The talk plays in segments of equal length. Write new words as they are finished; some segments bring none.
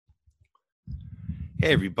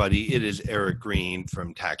Hey, everybody. It is Eric Green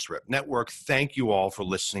from Tax Rep Network. Thank you all for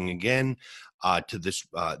listening again to this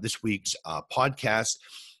week's podcast.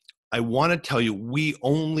 I want to tell you, we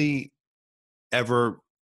only ever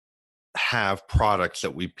have products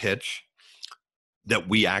that we pitch that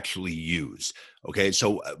we actually use. Okay,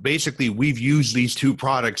 so basically we've used these two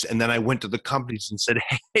products, and then I went to the companies and said,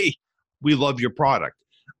 hey, we love your product.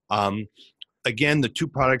 Again, the two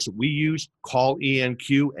products that we use, Call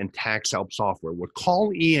ENQ and Tax Help Software. What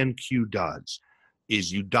Call ENQ does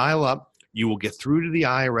is you dial up, you will get through to the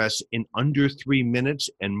IRS in under 3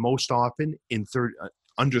 minutes, and most often in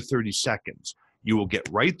under 30 seconds. You will get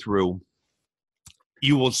right through.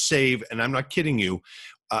 You will save, and I'm not kidding you,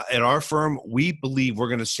 at our firm, we believe we're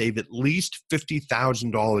going to save at least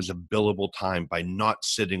 $50,000 of billable time by not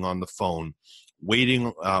sitting on the phone,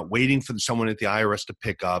 waiting for someone at the IRS to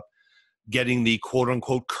pick up, getting the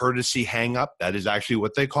quote-unquote courtesy hang-up. That is actually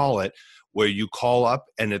what they call it, where you call up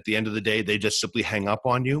and at the end of the day, they just simply hang up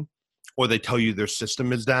on you, or they tell you their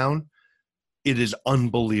system is down. It is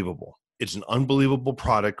unbelievable. It's an unbelievable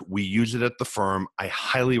product. We use it at the firm. I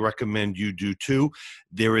highly recommend you do too.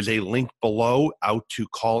 There is a link below out to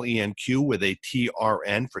Call ENQ with a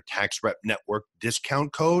TRN for Tax Rep Network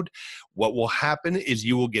discount code. What will happen is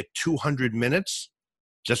you will get 200 minutes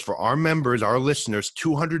just for our members, our listeners,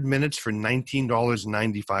 200 minutes for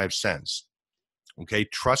 $19.95. Okay,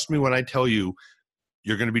 trust me when I tell you,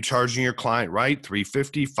 you're going to be charging your client, right?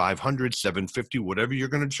 $350, $500, $750, whatever you're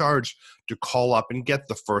going to charge to call up and get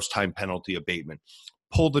the first-time penalty abatement.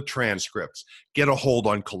 Pull the transcripts, get a hold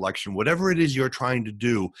on collection, whatever it is you're trying to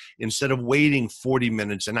do, instead of waiting 40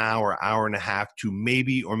 minutes, an hour, hour and a half to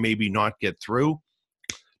maybe or maybe not get through.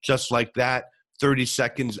 Just like that, 30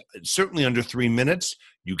 seconds, certainly under 3 minutes,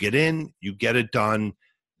 you get in, you get it done.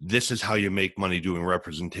 This is how you make money doing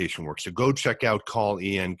representation work. So go check out Call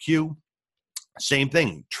ENQ. Same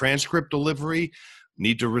thing, transcript delivery,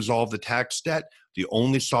 need to resolve the tax debt. The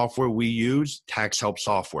only software we use, Tax Help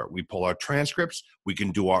Software. We pull our transcripts, we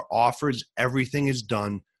can do our offers, everything is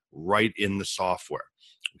done right in the software.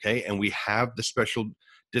 Okay, and we have the special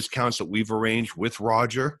discounts that we've arranged with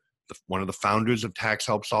Roger, one of the founders of Tax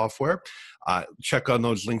Help Software. Check on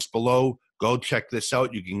those links below. Go check this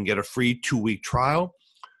out. You can get a free 2-week trial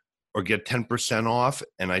or get 10% off.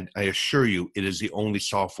 And I assure you, it is the only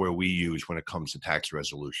software we use when it comes to tax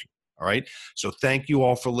resolution. All right. So thank you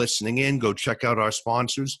all for listening in. Go check out our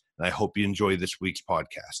sponsors. And I hope you enjoy this week's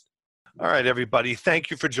podcast. All right, everybody. Thank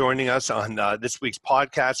you for joining us on this week's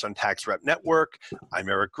podcast on Tax Rep Network. I'm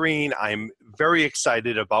Eric Green. I'm very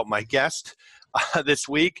excited about my guest this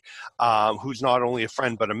week, who's not only a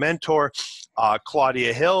friend but a mentor,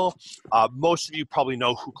 Claudia Hill. Most of you probably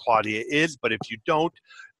know who Claudia is, but if you don't,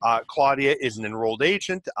 Claudia is an enrolled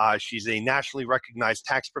agent. She's a nationally recognized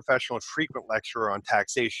tax professional and frequent lecturer on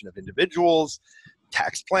taxation of individuals,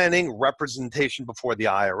 tax planning, representation before the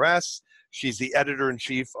IRS. She's the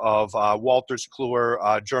editor-in-chief of Wolters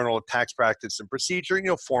Kluwer Journal of Tax Practice and Procedure,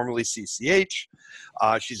 formerly CCH.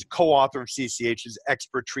 She's a co-author of CCH's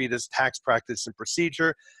expert treatise, Tax Practice and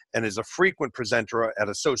Procedure, and is a frequent presenter at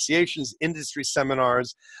associations, industry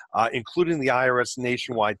seminars, including the IRS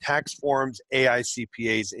Nationwide Tax Forums,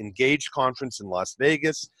 AICPA's Engage Conference in Las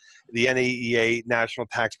Vegas, the NAEA National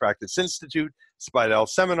Tax Practice Institute, Spidell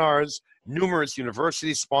Seminars, numerous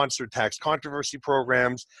university-sponsored tax controversy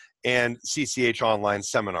programs, and CCH online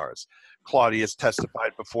seminars. Claudia has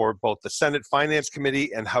testified before both the Senate Finance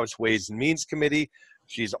Committee and House Ways and Means Committee.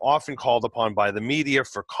 She's often called upon by the media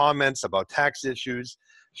for comments about tax issues.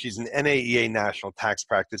 She's an NAEA National Tax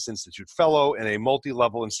Practice Institute Fellow and a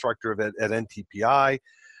multi-level instructor at NTPI.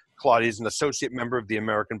 Claudia is an associate member of the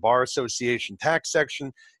American Bar Association Tax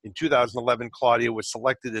Section. In 2011, Claudia was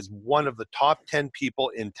selected as one of the top 10 people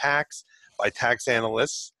in tax by tax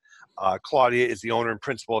analysts. Claudia is the owner and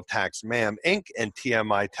principal of TaxMam Inc. and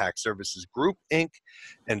TMI Tax Services Group Inc.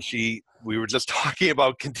 And we were just talking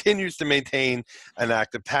about, continues to maintain an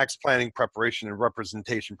active tax planning, preparation, and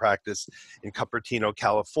representation practice in Cupertino,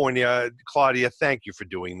 California. Claudia, thank you for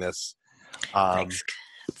doing this.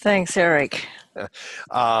 Thanks, Eric. And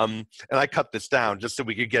I cut this down just so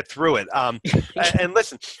we could get through it. And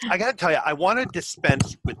listen, I got to tell you, I want to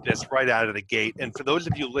dispense with this right out of the gate. And for those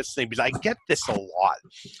of you listening, because I get this a lot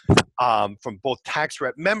from both tax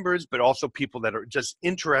rep members, but also people that are just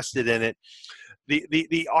interested in it.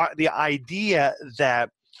 The idea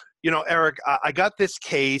that, Eric, I got this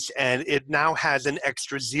case and it now has an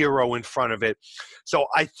extra zero in front of it. So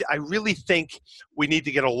I really think we need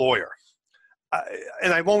to get a lawyer.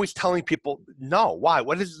 And I'm always telling people, no, why?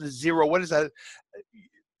 What is the zero? What is that?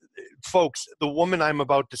 folks, the woman I'm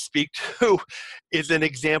about to speak to is an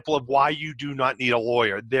example of why you do not need a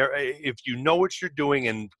lawyer. If you know what you're doing,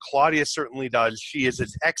 and Claudia certainly does, she is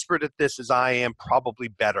as expert at this as I am, probably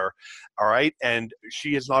better, all right? And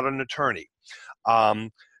she is not an attorney.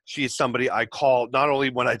 She is somebody I call not only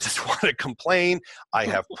when I just want to complain, I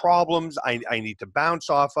have problems I need to bounce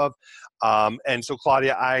off of. And so,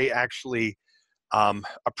 Claudia, I actually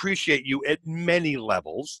appreciate you at many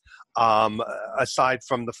levels, aside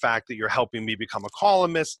from the fact that you're helping me become a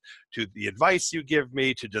columnist, to the advice you give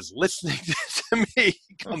me, to just listening to me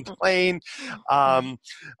complain. No,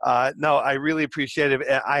 I really appreciate it.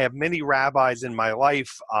 I have many rabbis in my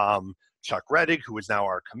life. Chuck Reddick, who is now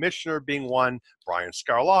our commissioner, being one, Brian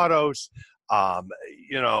Scarlatos,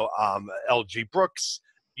 L.G. Brooks,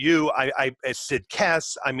 Sid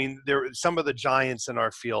Kess. I mean, there are some of the giants in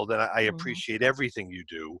our field, and I appreciate everything you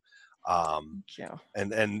do. Thank you.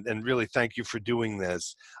 And really thank you for doing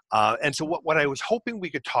this. And so what I was hoping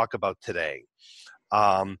we could talk about today,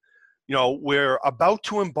 we're about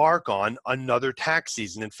to embark on another tax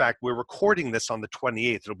season. In fact, we're recording this on the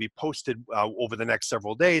 28th. It'll be posted over the next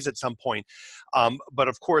several days at some point. But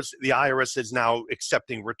of course, the IRS is now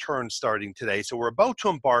accepting returns starting today. So we're about to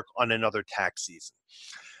embark on another tax season.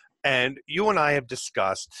 And you and I have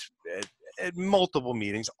discussed at multiple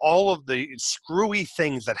meetings all of the screwy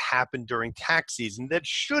things that happen during tax season that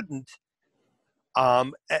shouldn't,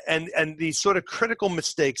 and these sort of critical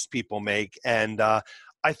mistakes people make. And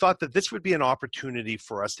I thought that this would be an opportunity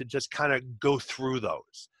for us to just kind of go through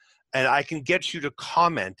those. And I can get you to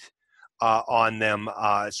comment on them.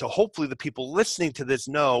 So hopefully the people listening to this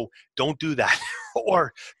know, don't do that,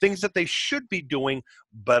 or things that they should be doing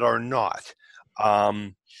but are not.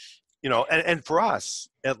 And for us,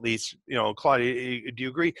 at least, Claudia, do you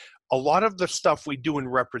agree? A lot of the stuff we do in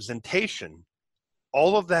representation,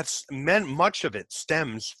 all of that's much of it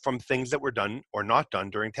stems from things that were done or not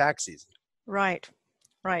done during tax season. Right.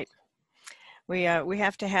 We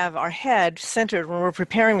have to have our head centered when we're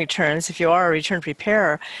preparing returns, if you are a return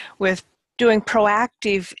preparer, with doing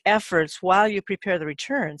proactive efforts while you prepare the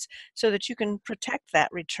returns so that you can protect that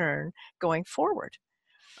return going forward.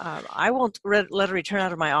 I won't let a return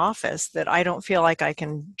out of my office that I don't feel like I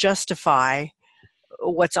can justify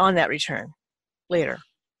what's on that return later.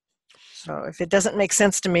 So if it doesn't make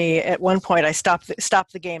sense to me at one point, I stop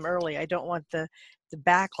the game early. I don't want the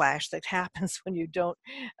backlash that happens when you don't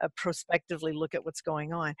prospectively look at what's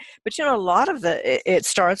going on. But a lot of it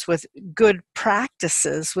starts with good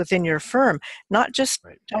practices within your firm, not just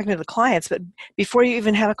talking to the clients, but before you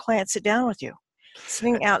even have a client sit down with you,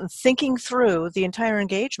 sitting out and thinking through the entire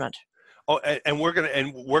engagement. Oh, and we're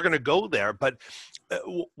gonna go there. But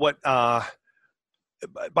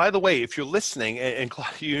by the way, if you're listening, and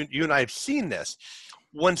you and I have seen this,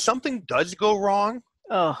 when something does go wrong,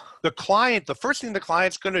 the first thing the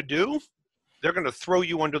client's going to do, they're going to throw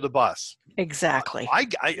you under the bus. Exactly.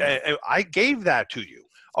 I gave that to you.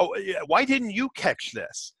 Oh, why didn't you catch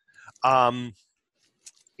this?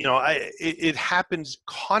 It happens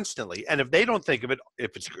constantly. And if they don't think of it,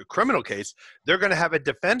 if it's a criminal case, they're going to have a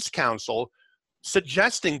defense counsel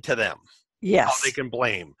suggesting to them how they can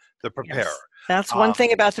blame the preparer. Yes. That's one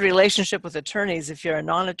thing about the relationship with attorneys. If you're a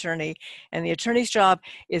non-attorney, and the attorney's job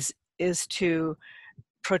is to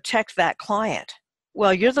protect that client,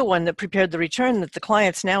 well, you're the one that prepared the return that the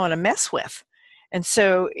client's now in a mess with. And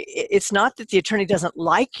so it's not that the attorney doesn't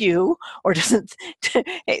like you or doesn't,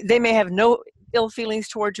 they may have no ill feelings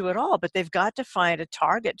towards you at all, but they've got to find a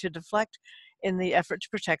target to deflect in the effort to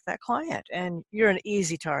protect that client. And you're an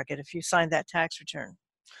easy target if you sign that tax return.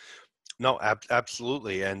 No,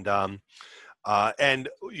 absolutely. And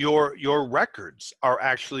your records are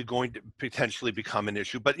actually going to potentially become an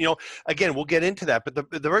issue. But, again, we'll get into that. But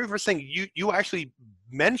the very first thing you actually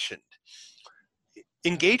mentioned,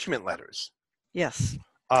 engagement letters. Yes.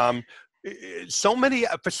 So many,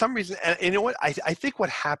 for some reason, and you know what, I think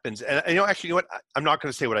what happens, and actually, you know what, I'm not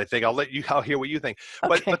going to say what I think. I'll hear what you think.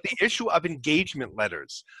 Okay. But the issue of engagement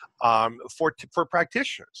letters for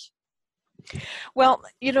practitioners. Well,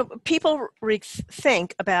 people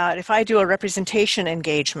think about, if I do a representation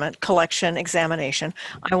engagement, collection, examination,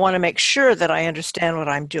 I want to make sure that I understand what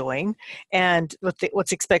I'm doing and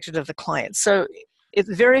what's expected of the client. So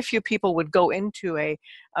very few people would go into a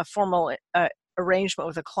formal arrangement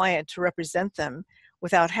with a client to represent them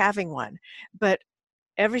without having one. But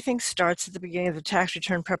everything starts at the beginning of the tax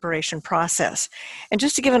return preparation process. And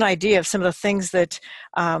just to give an idea of some of the things that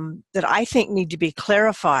I think need to be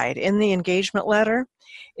clarified in the engagement letter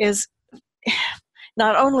is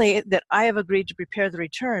not only that I have agreed to prepare the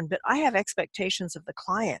return, but I have expectations of the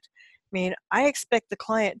client. I mean, I expect the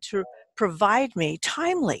client to provide me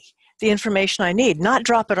timely the information I need, not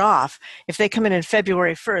drop it off. If they come in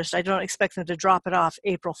February 1st, I don't expect them to drop it off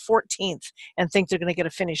April 14th and think they're going to get a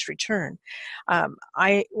finished return.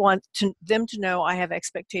 I want them to know I have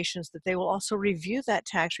expectations that they will also review that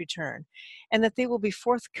tax return and that they will be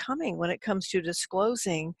forthcoming when it comes to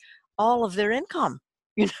disclosing all of their income.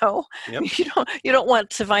 Yep. You don't want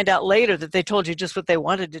to find out later that they told you just what they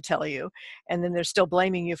wanted to tell you, and then they're still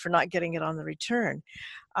blaming you for not getting it on the return.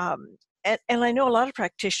 And I know a lot of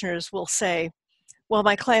practitioners will say, well,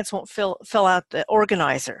 my clients won't fill out the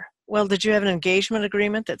organizer. Well, did you have an engagement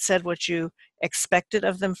agreement that said what you expected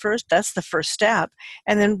of them first? That's the first step.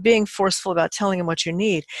 And then being forceful about telling them what you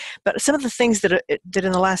need. But some of the things that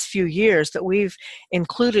in the last few years that we've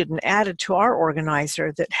included and added to our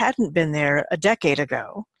organizer that hadn't been there a decade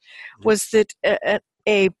ago was that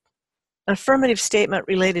a affirmative statement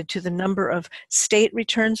related to the number of state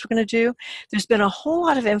returns we're going to do. There's been a whole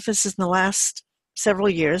lot of emphasis in the last several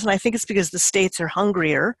years, and I think it's because the states are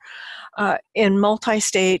hungrier in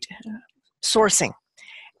multi-state sourcing.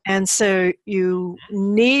 And so you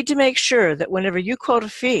need to make sure that whenever you quote a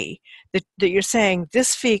fee, that you're saying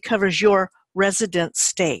this fee covers your resident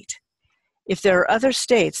state. If there are other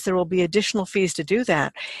states, there will be additional fees to do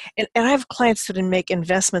that. And I have clients that make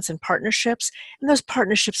investments in partnerships, and those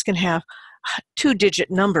partnerships can have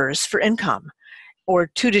 2-digit numbers for income or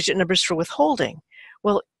 2-digit numbers for withholding.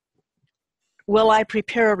 Well, will I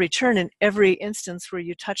prepare a return in every instance where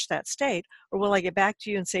you touch that state, or will I get back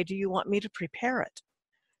to you and say, do you want me to prepare it?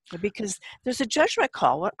 Because there's a judgment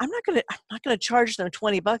call. Well, I'm not going to charge them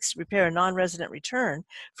 $20 to prepare a non-resident return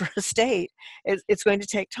for a state. It's going to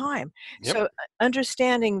take time. Yep. So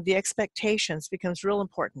understanding the expectations becomes real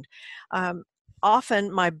important.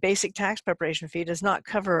 Often my basic tax preparation fee does not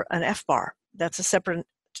cover an FBAR. That's a separate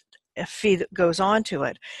fee that goes on to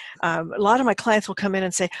it. A lot of my clients will come in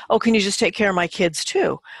and say, oh, can you just take care of my kids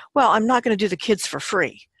too? Well, I'm not going to do the kids for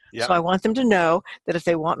free. Yep. So I want them to know that if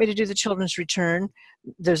they want me to do the children's return,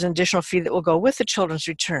 there's an additional fee that will go with the children's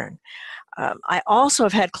return. I also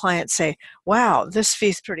have had clients say, wow, this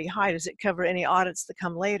fee's pretty high. Does it cover any audits that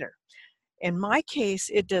come later? In my case,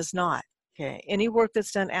 it does not. Okay. Any work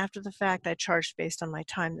that's done after the fact, I charge based on my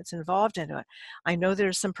time that's involved into it. I know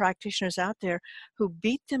there's some practitioners out there who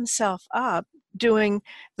beat themselves up doing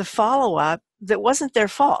the follow-up that wasn't their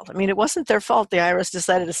fault. I mean, it wasn't their fault the IRS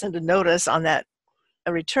decided to send a notice on that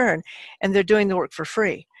a return, and they're doing the work for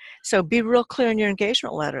free. So be real clear in your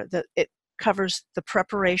engagement letter that it covers the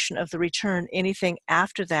preparation of the return. Anything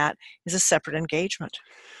after that is a separate engagement.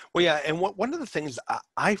 Well, yeah, and one of the things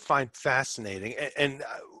I find fascinating, and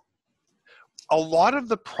a lot of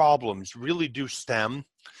the problems really do stem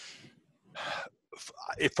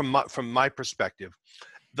from my perspective,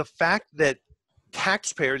 the fact that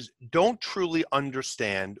taxpayers don't truly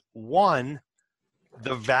understand, one,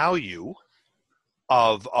 the value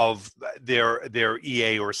of their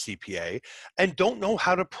EA or CPA, and don't know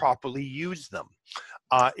how to properly use them.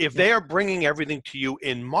 If they are bringing everything to you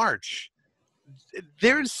in March,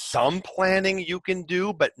 there's some planning you can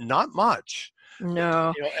do, but not much.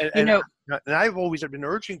 No. And I've always been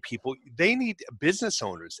urging people, they need business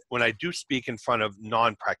owners. When I do speak in front of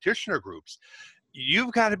non-practitioner groups,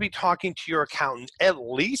 you've got to be talking to your accountant at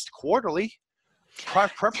least quarterly,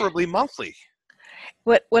 preferably monthly.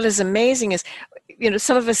 What is amazing is,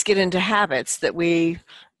 some of us get into habits that we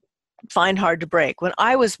find hard to break. When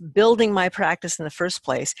I was building my practice in the first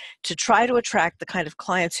place to try to attract the kind of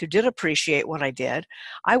clients who did appreciate what I did,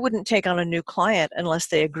 I wouldn't take on a new client unless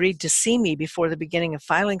they agreed to see me before the beginning of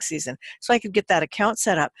filing season so I could get that account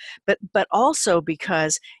set up. But also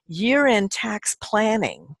because year-end tax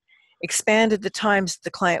planning expanded the times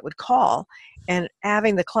the client would call, and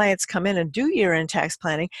having the clients come in and do year-end tax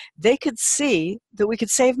planning, they could see that we could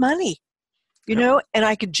save money. And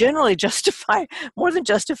I could generally more than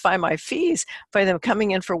justify my fees by them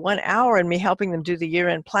coming in for 1 hour and me helping them do the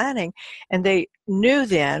year-end planning. And they knew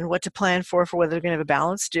then what to plan for whether they're going to have a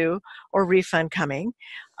balance due or refund coming.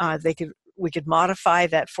 We could modify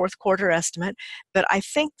that fourth quarter estimate. But I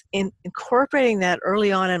think in incorporating that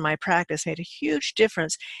early on in my practice made a huge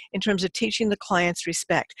difference in terms of teaching the clients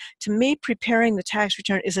respect. To me, preparing the tax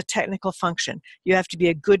return is a technical function. You have to be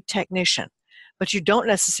a good technician. But you don't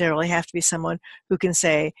necessarily have to be someone who can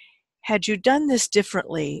say, had you done this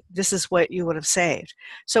differently, this is what you would have saved.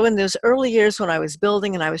 So in those early years when I was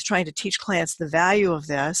building and I was trying to teach clients the value of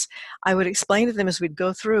this, I would explain to them as we'd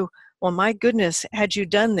go through, well, my goodness, had you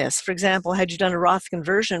done this, for example, had you done a Roth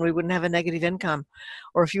conversion, we wouldn't have a negative income.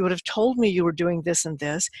 Or if you would have told me you were doing this and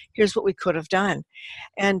this, here's what we could have done.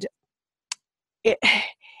 And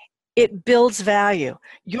it builds value.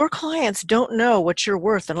 Your clients don't know what you're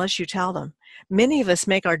worth unless you tell them. many of us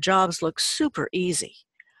make our jobs look super easy.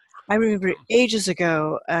 I remember ages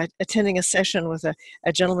ago attending a session with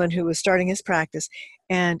a gentleman who was starting his practice,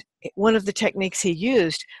 and one of the techniques he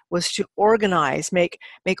used was to organize, make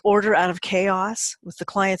order out of chaos with the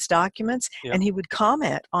client's documents, Yep. and he would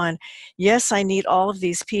comment on, yes, I need all of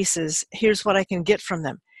these pieces, here's what I can get from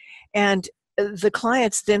them. And the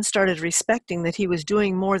clients then started respecting that he was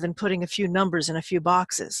doing more than putting a few numbers in a few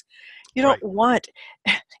boxes. You don't want,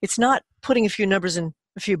 it's not putting a few numbers in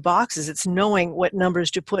a few boxes, it's knowing what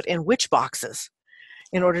numbers to put in which boxes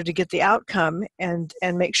in order to get the outcome and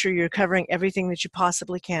make sure you're covering everything that you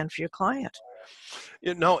possibly can for your client.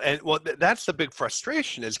 You know, and well, that's the big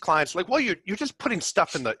frustration is clients like, well, you're just putting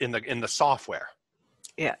stuff in the software.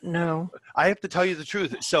 Yeah, no. I have to tell you the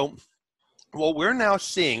truth. So what we're now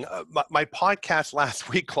seeing, my podcast last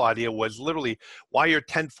week, Claudia, was literally why your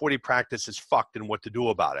 1040 practice is fucked and what to do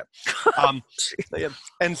about it.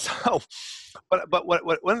 And so, but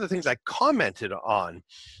one of the things I commented on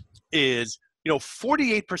is,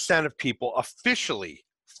 48% of people officially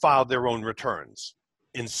filed their own returns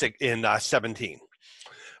in 17.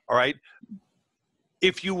 All right.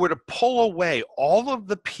 If you were to pull away all of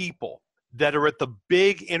the people that are at the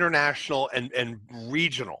big international and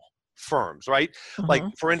regional firms, right? Mm-hmm. Like,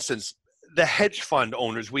 for instance, the hedge fund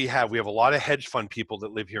owners we have a lot of hedge fund people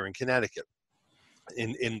that live here in Connecticut,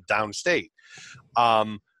 in downstate.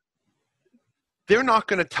 They're not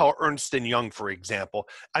going to tell Ernst & Young, for example,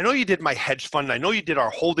 I know you did my hedge fund, I know you did our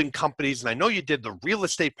holding companies, and I know you did the real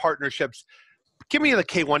estate partnerships. Give me the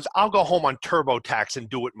K1s. I'll go home on TurboTax and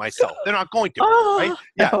do it myself. They're not going to, right?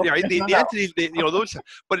 Yeah, no, right. The no. entities, those.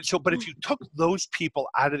 But if you took those people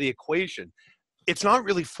out of the equation, it's not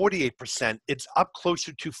really 48%. It's up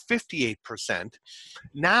closer to 58%.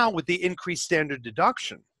 Now, with the increased standard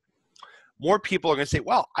deduction, more people are going to say,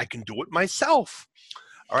 "Well, I can do it myself."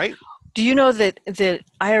 All right. Do you know that the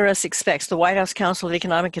IRS expects, the White House Council of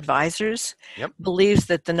Economic Advisors believes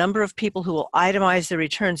that the number of people who will itemize their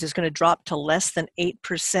returns is going to drop to less than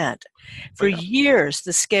 8%. For years,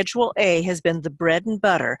 the Schedule A has been the bread and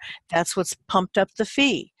butter. That's what's pumped up the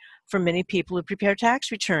fee for many people who prepare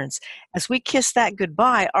tax returns. As we kiss that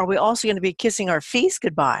goodbye, are we also going to be kissing our fees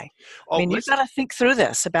goodbye? I mean, you've got to think through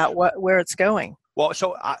this about where it's going. Well,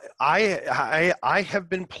 so I have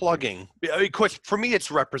been plugging, because for me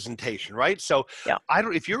it's representation, right? So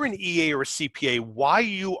if you're an EA or a CPA, why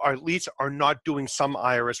you at least are not doing some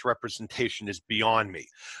IRS representation is beyond me.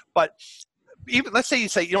 But even let's say you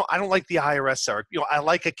say, I don't like the IRS, Eric. I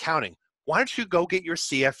like accounting. Why don't you go get your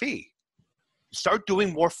CFE? Start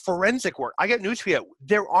doing more forensic work. I got news for you.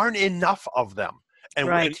 There aren't enough of them. And,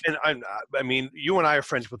 and I mean, you and I are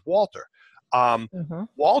friends with Walter.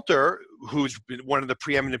 Walter, who's been one of the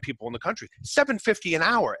preeminent people in the country, $750 an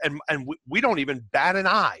hour, and we don't even bat an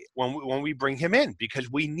eye when we bring him in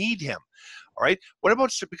because we need him. All right. What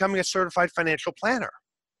about becoming a certified financial planner?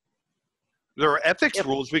 There are ethics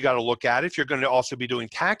rules we got to look at if you're going to also be doing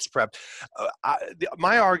tax prep.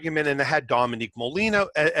 My argument, and I had Dominique Molina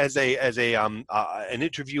as an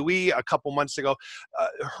interviewee a couple months ago.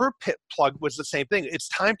 Her plug was the same thing. It's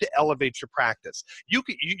time to elevate your practice. You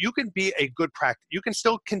can be a good practice. You can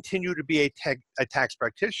still continue to be a tax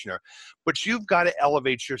practitioner, but you've got to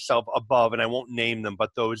elevate yourself above. And I won't name them, but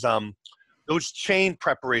those chain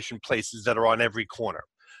preparation places that are on every corner.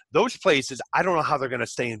 Those places, I don't know how they're going to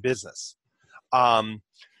stay in business.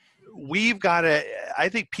 We've got to, I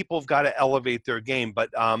think people have got to elevate their game, but,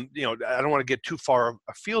 I don't want to get too far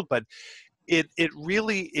afield, but it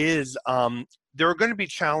really is, there are going to be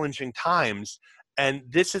challenging times, and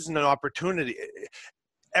this isn't an opportunity.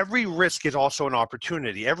 Every risk is also an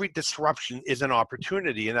opportunity. Every disruption is an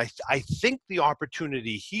opportunity. And I think the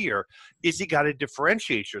opportunity here is you got to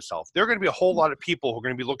differentiate yourself. There are going to be a whole lot of people who are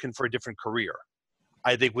going to be looking for a different career,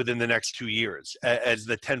 I think, within the next 2 years, as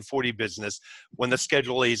the 1040 business, when the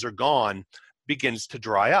Schedule A's are gone, begins to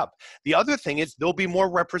dry up. The other thing is there'll be more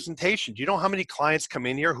representation. Do you know how many clients come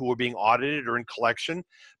in here who are being audited or in collection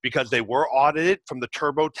because they were audited from the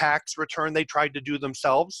TurboTax return they tried to do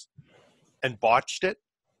themselves and botched it?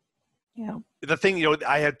 Yeah. The thing,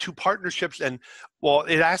 I had 2 partnerships, and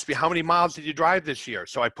it asked me, how many miles did you drive this year?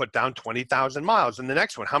 So I put down 20,000 miles. And the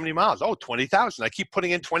next one, how many miles? Oh, 20,000. I keep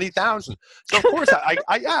putting in 20,000. So of course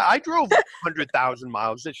I drove 100,000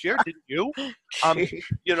 miles this year. Didn't you?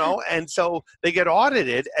 And so they get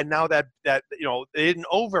audited, and now that they didn't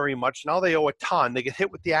owe very much. Now they owe a ton. They get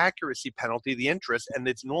hit with the accuracy penalty, the interest, and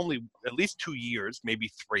it's normally at least 2 years,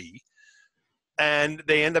 maybe 3. And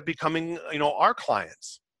they end up becoming, our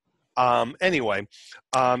clients. Anyway,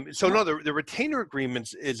 so no, the retainer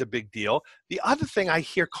agreements is a big deal. The other thing I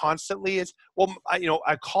hear constantly is, well,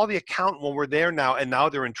 I call the accountant when we're there now, and now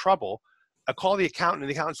they're in trouble. I call the accountant, and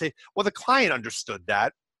the accountant say, well, the client understood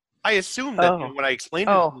that. I assume that when I explained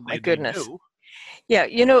it to them, my they goodness. knew. Yeah,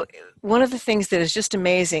 one of the things that is just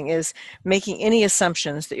amazing is making any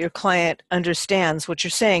assumptions that your client understands what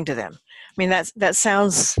you're saying to them. I mean, that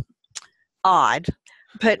sounds odd,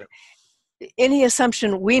 but any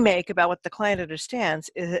assumption we make about what the client understands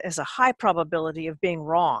is a high probability of being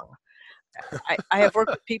wrong. I have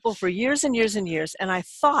worked with people for years and years and years, and I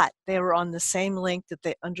thought they were on the same link, that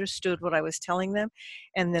they understood what I was telling them.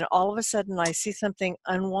 And then all of a sudden I see something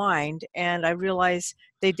unwind and I realize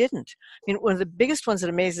they didn't. I mean, one of the biggest ones that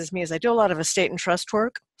amazes me is I do a lot of estate and trust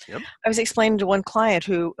work. Yep. I was explaining to one client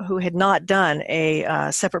who had not done a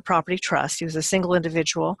separate property trust. He was a single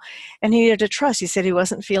individual, and he needed a trust. He said he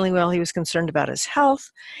wasn't feeling well. He was concerned about his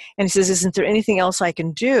health. And he says, isn't there anything else I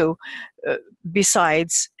can do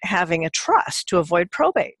besides having a trust to avoid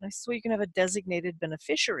probate? And I said, well, you can have a designated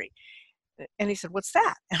beneficiary. And he said, what's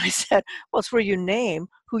that? And I said, well, it's where you name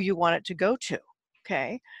who you want it to go to.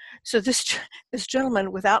 Okay. So this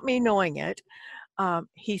gentleman, without me knowing it,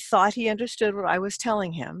 he thought he understood what I was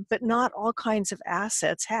telling him, but not all kinds of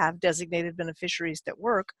assets have designated beneficiaries that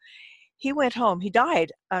work. He went home. He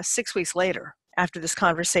died 6 weeks later after this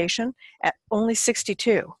conversation at only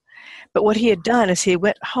 62. But what he had done is he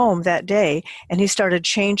went home that day and he started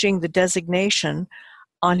changing the designation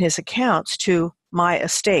on his accounts to my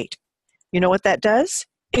estate. You know what that does?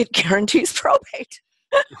 It guarantees probate.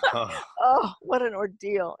 Oh, what an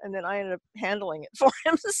ordeal. And then I ended up handling it for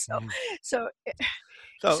him. So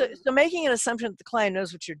making an assumption that the client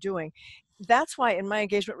knows what you're doing. That's why in my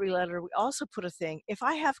engagement letter, we also put a thing. If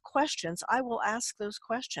I have questions, I will ask those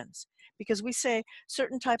questions, because we say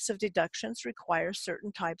certain types of deductions require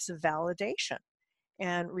certain types of validation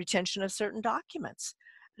and retention of certain documents.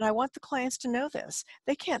 And I want the clients to know this.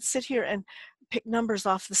 They can't sit here and pick numbers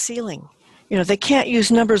off the ceiling. They can't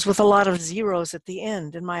use numbers with a lot of zeros at the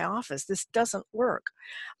end in my office. This doesn't work.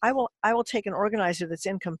 I will take an organizer that's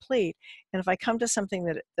incomplete, and if I come to something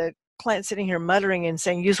that the client's sitting here muttering and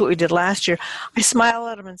saying, use what we did last year, I smile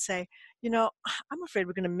at them and say, I'm afraid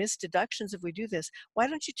we're going to miss deductions if we do this. Why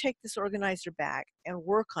don't you take this organizer back and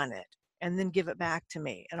work on it and then give it back to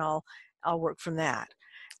me, and I'll work from that.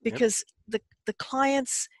 Because the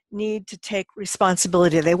clients need to take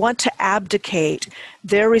responsibility. They want to abdicate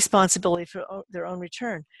their responsibility for their own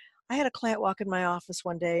return. I had a client walk in my office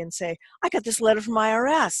one day and say, I got this letter from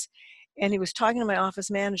IRS. And he was talking to my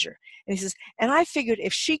office manager. And he says, and I figured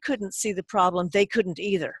if she couldn't see the problem, they couldn't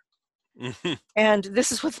either. Mm-hmm. And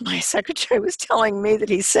this is what my secretary was telling me, that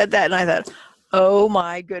he said that. And I thought, oh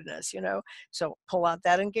my goodness, So pull out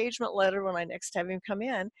that engagement letter when I next have him come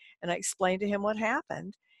in, and I explained to him what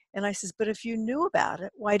happened. And I says, but if you knew about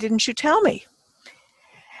it, why didn't you tell me?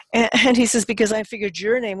 And he says, because I figured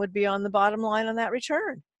your name would be on the bottom line on that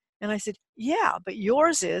return. And I said, yeah, but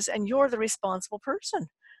yours is, and you're the responsible person.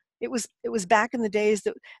 It was back in the days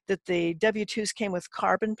that the W-2s came with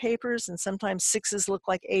carbon papers, and sometimes 6s look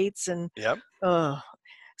like 8s. And yep.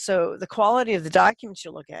 So the quality of the documents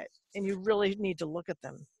you look at, and you really need to look at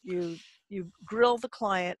them. You grill the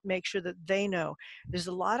client, make sure that they know. There's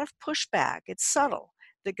a lot of pushback. It's subtle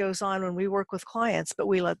that goes on when we work with clients, but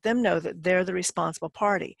we let them know that they're the responsible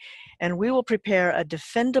party. And we will prepare a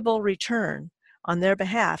defendable return on their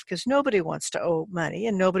behalf, because nobody wants to owe money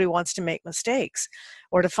and nobody wants to make mistakes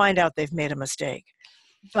or to find out they've made a mistake.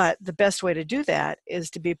 But the best way to do that is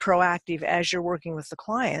to be proactive as you're working with the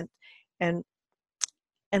client, and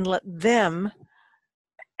let them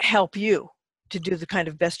help you to do the kind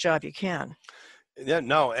of best job you can. Yeah,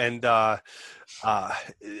 no. And the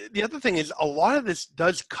other thing is, a lot of this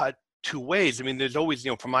does cut two ways. I mean, there's always,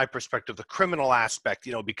 from my perspective, the criminal aspect,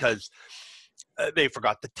 because they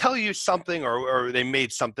forgot to tell you something, or they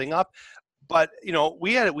made something up. But,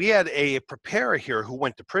 we had a preparer here who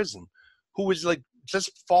went to prison, who was like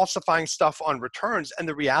just falsifying stuff on returns. And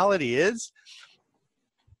the reality is,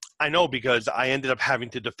 I know, because I ended up having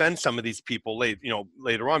to defend some of these people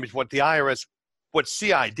later on, because what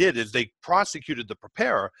CI did is they prosecuted the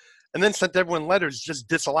preparer and then sent everyone letters just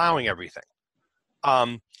disallowing everything.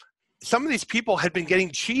 Some of these people had been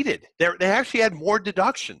getting cheated. They actually had more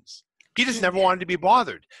deductions. He just never wanted to be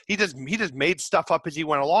bothered. He just made stuff up as he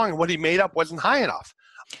went along, and what he made up wasn't high enough.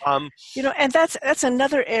 And that's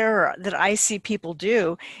another error that I see people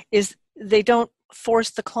do, is they don't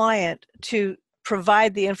force the client to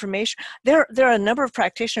provide the information. There are a number of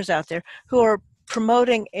practitioners out there who are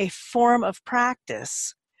promoting a form of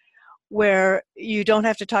practice where you don't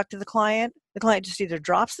have to talk to the client, The client just either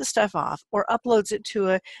drops the stuff off or uploads it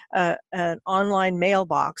to an online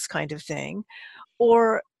mailbox kind of thing,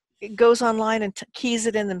 or it goes online and keys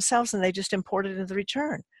it in themselves and they just import it into the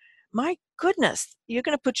return. My goodness, you're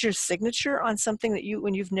going to put your signature on something that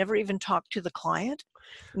when you've never even talked to the client,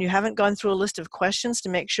 and you haven't gone through a list of questions to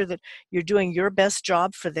make sure that you're doing your best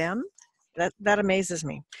job for them. That amazes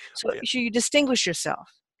me. So you distinguish yourself,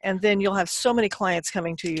 and then you'll have so many clients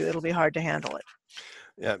coming to you, it'll be hard to handle it.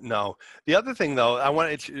 Yeah, no. The other thing, though, I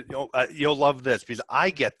want to, you'll love this because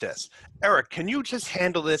I get this. Eric, can you just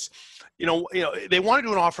handle this? They want to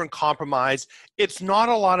do an offer and compromise. It's not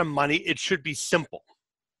a lot of money. It should be simple.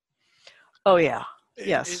 Oh, yeah.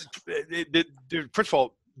 Yes. First of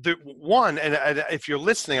all, and if you're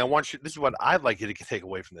listening, I want you, this is what I'd like you to take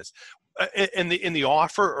away from this. In the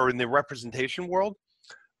offer or in the representation world,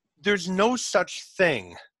 there's no such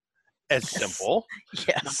thing as simple.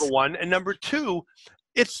 Yes. Number one. And number two,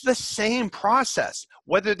 it's the same process,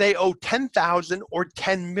 whether they owe 10,000 or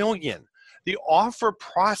 10 million. The offer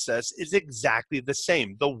process is exactly the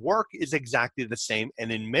same. The work is exactly the same.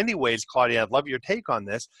 And in many ways, Claudia, I'd love your take on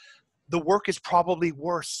this. The work is probably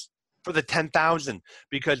worse for the 10,000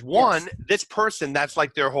 because one, this person, that's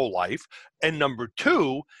like their whole life. And number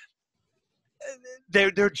two,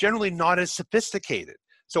 they're generally not as sophisticated.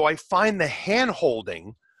 So I find the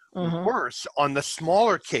hand-holding worse on the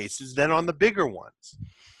smaller cases than on the bigger ones.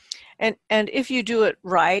 And if you do it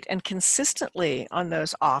right and consistently on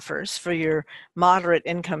those offers for your moderate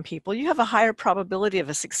income people, you have a higher probability of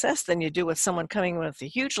a success than you do with someone coming with a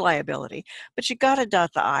huge liability. But you got to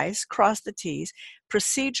dot the I's, cross the T's.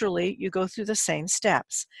 Procedurally, you go through the same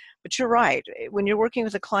steps. But you're right. When you're working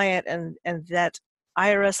with a client and that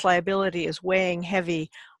IRS liability is weighing heavy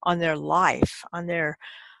on their life, on their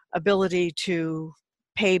ability to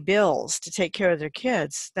pay bills, to take care of their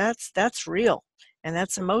kids, that's real. And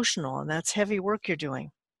that's emotional, and that's heavy work you're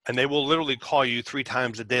doing. And they will literally call you 3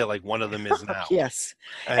 times a day like one of them is now. Yes.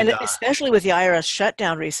 And especially with the IRS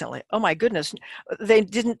shutdown recently. Oh, my goodness. They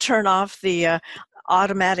didn't turn off the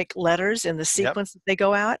automatic letters in the sequence that they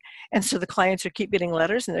go out. And so the clients keep getting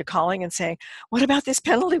letters, and they're calling and saying, what about this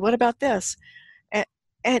penalty? What about this?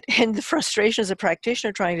 And the frustration as a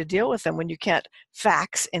practitioner trying to deal with them when you can't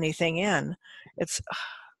fax anything in. It's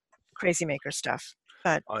crazy maker stuff.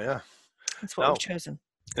 But oh, yeah. That's what we've chosen.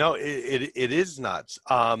 No, it is nuts.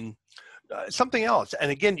 Something else, and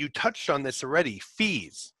again, you touched on this already,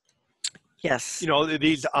 fees. Yes.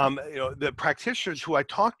 These, the practitioners who I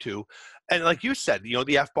talk to, and like you said, the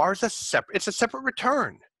FBAR is it's a separate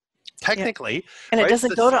return, technically. Yeah. And it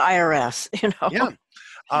doesn't go to IRS, Yeah.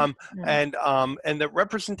 And the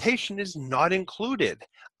representation is not included.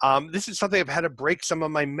 This is something I've had to break some of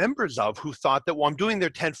my members of who thought that, well, I'm doing their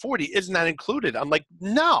 1040, isn't that included? I'm like,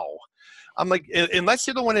 no. I'm like, unless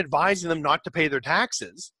you're the one advising them not to pay their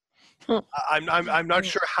taxes, I'm not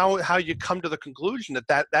sure how you come to the conclusion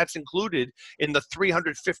that's included in the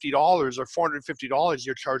 $350 or $450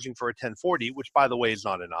 you're charging for a 1040, which, by the way, is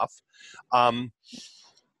not enough.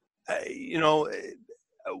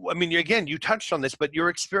 Again, you touched on this, but your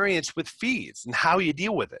experience with fees and how you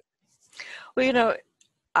deal with it. Well,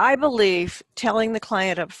 I believe telling the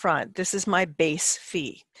client up front, this is my base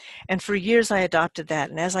fee. And for years I adopted that.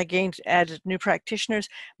 And as I added new practitioners,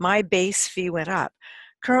 my base fee went up.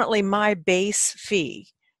 Currently, my base fee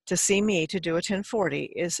to see me to do a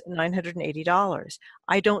 1040 is $980.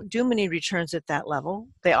 I don't do many returns at that level.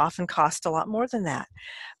 They often cost a lot more than that.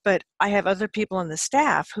 But I have other people on the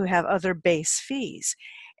staff who have other base fees.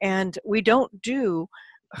 And we don't do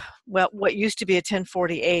what used to be a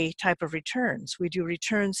 1040A type of returns. We do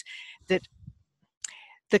returns that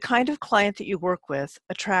the kind of client that you work with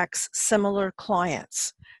attracts similar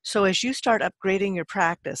clients. So as you start upgrading your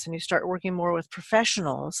practice and you start working more with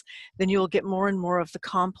professionals, then you will get more and more of the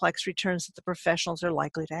complex returns that the professionals are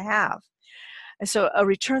likely to have. And so a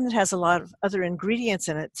return that has a lot of other ingredients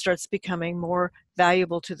in it starts becoming more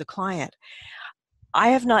valuable to the client. I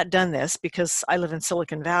have not done this because I live in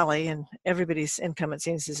Silicon Valley and everybody's income, it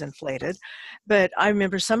seems, is inflated. But I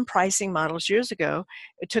remember some pricing models years ago,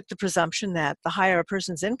 it took the presumption that the higher a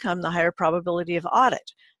person's income, the higher probability of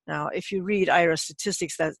audit. Now, if you read IRS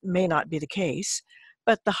statistics, that may not be the case,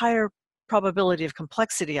 but the higher probability of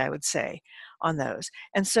complexity, I would say, on those.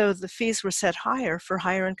 And so the fees were set higher for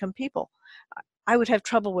higher income people. I would have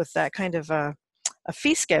trouble with that kind of a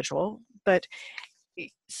fee schedule, but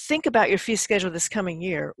think about your fee schedule this coming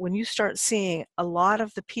year when you start seeing a lot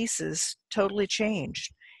of the pieces totally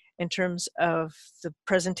changed in terms of the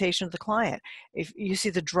presentation of the client. If you see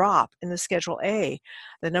the drop in the Schedule A,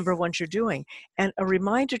 the number of ones you're doing, and a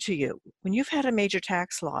reminder to you, when you've had a major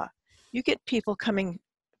tax law, you get people coming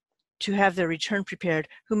to have their return prepared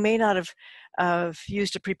who may not have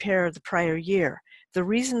used a preparer the prior year. The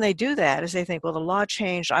reason they do that is they think, well, the law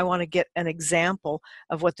changed. I want to get an example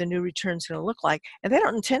of what the new return is going to look like. And they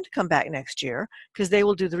don't intend to come back next year because they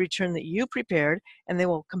will do the return that you prepared and they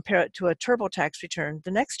will compare it to a TurboTax return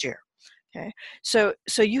the next year. Okay, so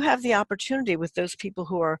you have the opportunity with those people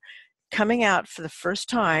who are coming out for the first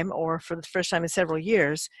time or for the first time in several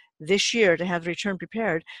years this year to have the return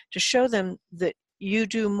prepared to show them that you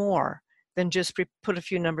do more than just put a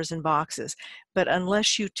few numbers in boxes. But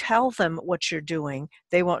unless you tell them what you're doing,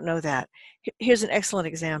 they won't know that. Here's an excellent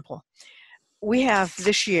example. We have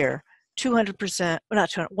this year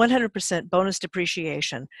 100% bonus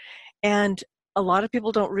depreciation. And a lot of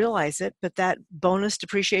people don't realize it, but that bonus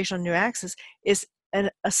depreciation on new access is an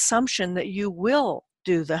assumption that you will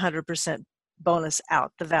do the 100% bonus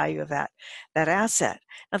out, the value of that asset.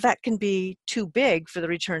 Now that can be too big for the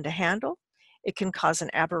return to handle. It can cause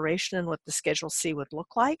an aberration in what the Schedule C would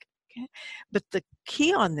look like. Okay? But the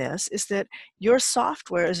key on this is that your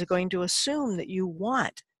software is going to assume that you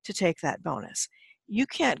want to take that bonus. You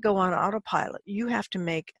can't go on autopilot. You have to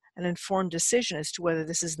make an informed decision as to whether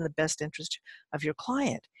this is in the best interest of your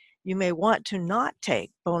client. You may want to not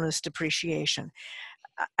take bonus depreciation.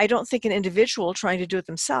 I don't think an individual trying to do it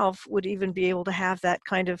themselves would even be able to have that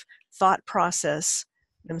kind of thought process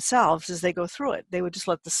themselves as they go through it. They would just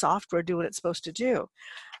let the software do what it's supposed to do.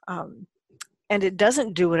 And it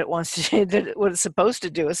doesn't do what it wants to do, what it's supposed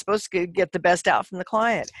to do. It's supposed to get the best out from the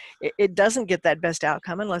client. It doesn't get that best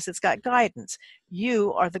outcome unless it's got guidance.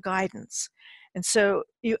 You are the guidance. And so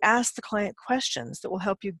you ask the client questions that will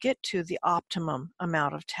help you get to the optimum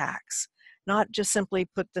amount of tax, not just simply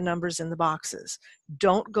put the numbers in the boxes.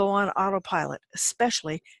 Don't go on autopilot,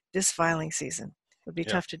 especially this filing season. It would be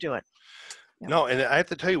tough to do it. Yeah. No, and I have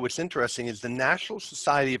to tell you what's interesting is the National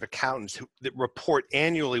Society of Accountants that report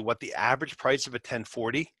annually what the average price of a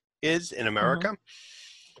 1040 is in America.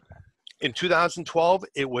 Mm-hmm. In 2012,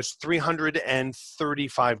 it was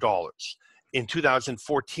 $335. In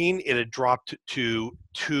 2014, it had dropped to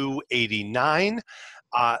 $289.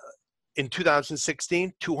 In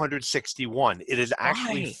 2016, $261. It is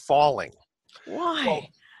actually falling. Why? Well,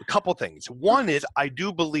 a couple things. One is I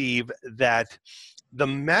do believe that the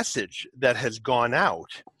message that has gone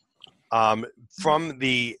out from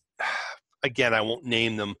the, again, I won't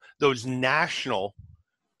name them, those national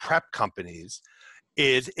prep companies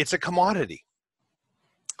is it's a commodity.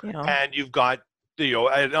 And you've got,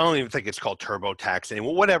 I don't even think it's called TurboTax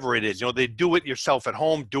anymore, whatever it is, they do it yourself at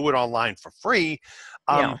home, do it online for free.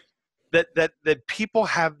 That people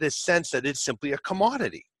have this sense that it's simply a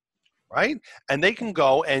commodity, right? And they can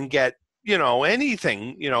go and get,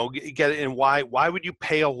 anything, get it. And why would you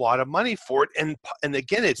pay a lot of money for it? And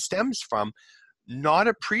again, it stems from not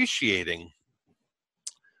appreciating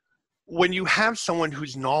when you have someone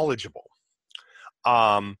who's knowledgeable,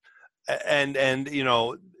 and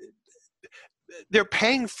they're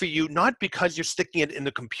paying for you not because you're sticking it in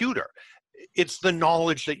the computer. It's the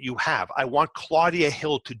knowledge that you have. I want Claudia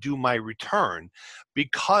Hill to do my return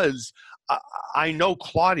because I know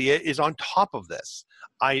Claudia is on top of this.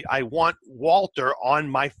 I want Walter on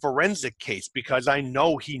my forensic case because I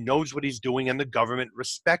know he knows what he's doing and the government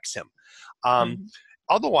respects him.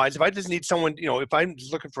 Otherwise, if I just need someone, if I'm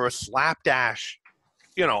just looking for a slapdash,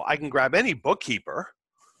 I can grab any bookkeeper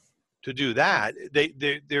to do that.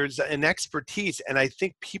 There's an expertise, and I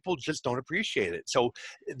think people just don't appreciate it. So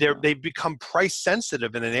they've become price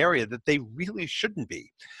sensitive in an area that they really shouldn't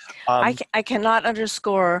be. I cannot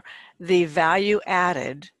underscore the value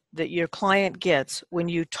added that your client gets when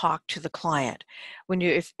you talk to the client.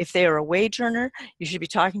 If they are a wage earner, you should be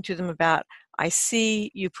talking to them about, I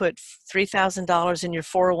see you put $3,000 in your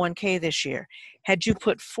 401k this year. Had you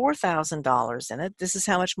put $4,000 in it, this is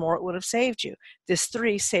how much more it would have saved you. This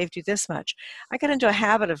 3 saved you this much. I got into a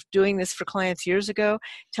habit of doing this for clients years ago,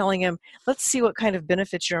 telling them, let's see what kind of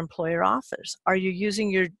benefits your employer offers. Are you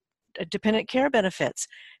using your dependent care benefits?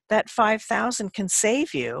 That $5,000 can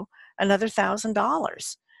save you another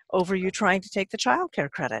 $1,000 over you trying to take the child care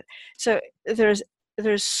credit. So there's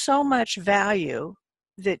so much value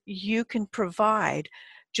that you can provide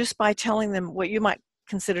just by telling them what you might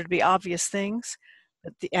consider to be obvious things,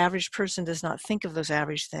 but the average person does not think of those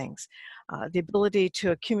average things. The ability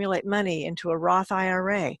to accumulate money into a Roth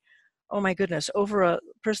IRA. Oh my goodness, over a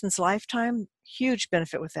person's lifetime, huge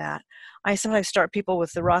benefit with that. I sometimes start people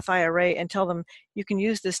with the Roth IRA and tell them you can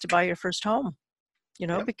use this to buy your first home,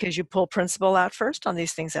 because you pull principal out first on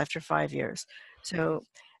these things after 5 years. So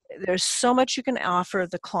there's so much you can offer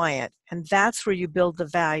the client, and that's where you build the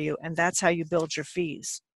value, and that's how you build your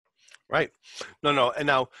fees. Right. No. And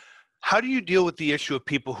now How do you deal with the issue of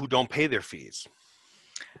people who don't pay their fees?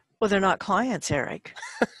 Well, they're not clients, Eric.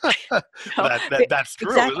 No, That's true.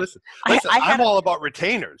 exactly. Listen, I had I'm all about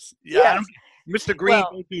retainers. Yeah, yes. Mr. Green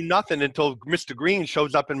Well, don't do nothing until Mr. Green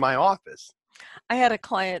shows up in my office. I had a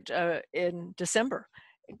client in December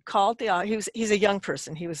called he's a young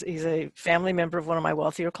person. He's a family member of one of my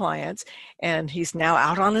wealthier clients, and he's now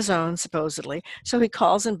out on his own supposedly. So he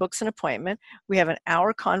calls and books an appointment. We have an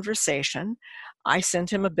hour conversation. I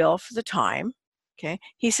send him a bill for the time. Okay,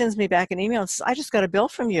 he sends me back an email and says, "I just got a bill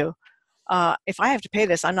from you. If I have to pay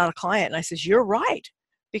this, I'm not a client." And I says, "You're right,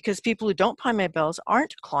 because people who don't pay my bills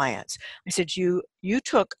aren't clients." I said, "You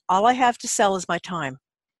took all I have to sell is my time.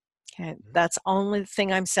 Okay, that's the only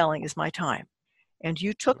thing I'm selling is my time. And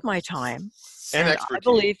you took my time, And and I expertise.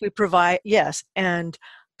 believe we and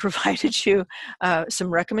provided you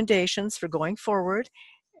some recommendations for going forward.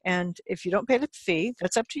 And if you don't pay the fee,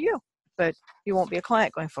 that's up to you, but you won't be a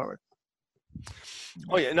client going forward."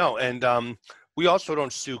 Oh yeah, no, and we also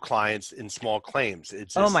don't sue clients in small claims.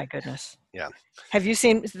 It's Oh just, my goodness. yeah. Have you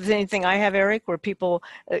seen anything I have, Eric, where people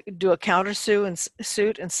do a counter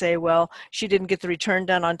suit and say, "Well, she didn't get the return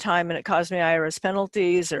done on time and it caused me IRS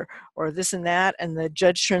penalties," or this and that, and the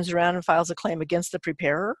judge turns around and files a claim against the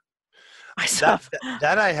preparer? I saw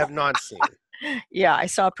That I have not seen. Yeah, I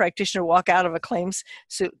saw a practitioner walk out of a claims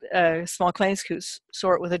suit, small claims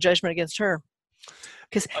sort with a judgment against her.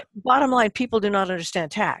 Because bottom line, people do not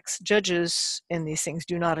understand tax. Judges in these things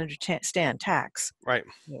do not understand tax. Right.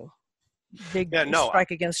 So, big Yeah, no,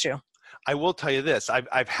 strike against you. I will tell you this.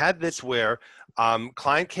 I've had this where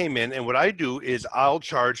client came in, and what I do is I'll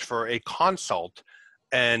charge for a consult,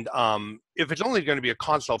 and if it's only going to be a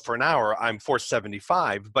consult for an hour, I'm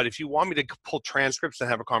 $475. But if you want me to pull transcripts and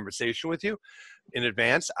have a conversation with you in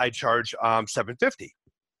advance, I charge $750.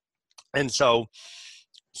 And so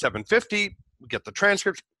 $750. We get the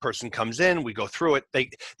transcripts. Person comes in. We go through it.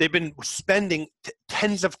 They've been spending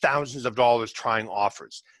tens of thousands of dollars trying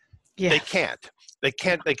offers. Yeah. They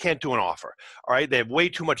can't do an offer. All right. They have way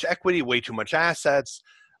too much equity, way too much assets.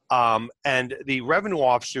 And the revenue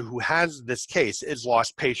officer who has this case is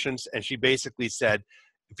lost patience. And she basically said,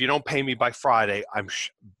 if you don't pay me by Friday,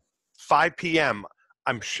 5 p.m.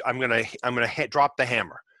 I'm going to drop the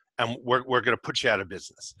hammer, and we're going to put you out of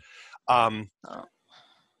business.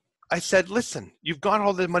 I said, listen, you've got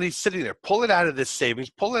all the money sitting there. Pull it out of this savings,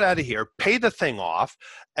 pull it out of here, pay the thing off.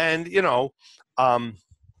 And,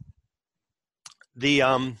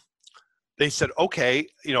 they said, okay,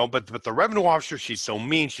 but the revenue officer, she's so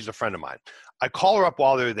mean. She's a friend of mine. I call her up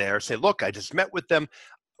while they're there, say, look, I just met with them.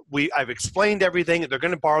 I've explained everything. They're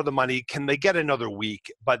going to borrow the money. Can they get another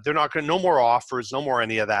week? But they're not going to, no more offers, no more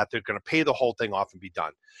any of that. They're going to pay the whole thing off and be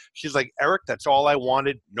done. She's like, Eric, that's all I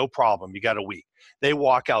wanted. No problem. You got a week. They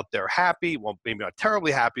walk out there happy. Well, maybe not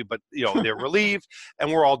terribly happy, but they're relieved,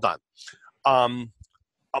 and we're all done. A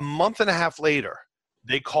month and a half later,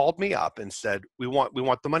 they called me up and said, we want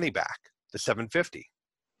the money back, the $750.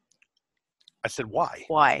 I said, why?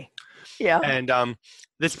 Why? Yeah. And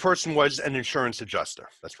this person was an insurance adjuster.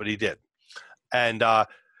 That's what he did. And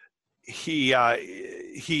he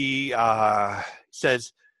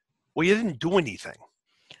says, well, you didn't do anything.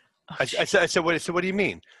 I said, what do you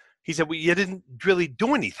mean? He said, well, you didn't really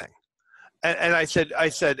do anything. And I said,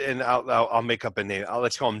 and I'll make up a name.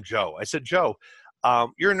 Let's call him Joe. I said, Joe,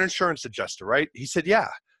 you're an insurance adjuster, right? He said, yeah.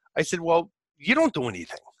 I said, well, you don't do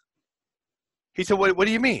anything. He said, what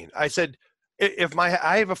do you mean? I said,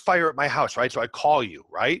 I have a fire at my house, right? So I call you,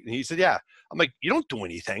 right? And he said, yeah. I'm like, you don't do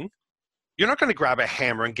anything. You're not going to grab a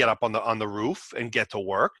hammer and get up on the roof and get to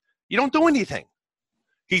work. You don't do anything.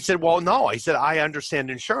 He said, well, no. I said, I understand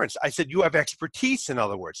insurance. I said, you have expertise, in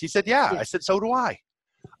other words. He said, yeah. I said, so do I.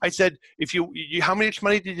 I said, if you how much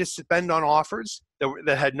money did you spend on offers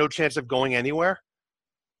that had no chance of going anywhere?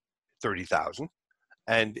 $30,000.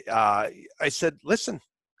 And I said, listen,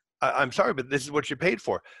 I'm sorry, but this is what you paid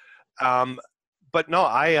for. But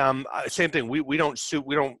no, same thing. We don't sue.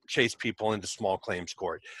 We don't chase people into small claims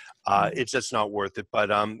court. It's just not worth it. But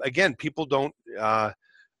again, people don't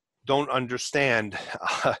understand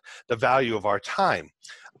the value of our time.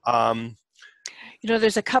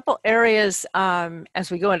 There's a couple areas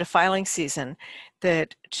as we go into filing season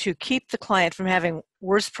that to keep the client from having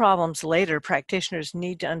worse problems later, practitioners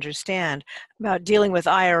need to understand about dealing with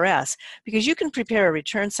IRS, because you can prepare a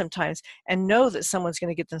return sometimes and know that someone's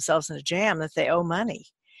going to get themselves in a jam, that they owe money.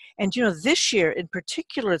 And this year in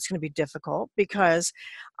particular, it's going to be difficult because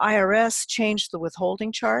IRS changed the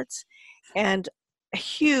withholding charts, and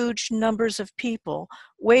huge numbers of people,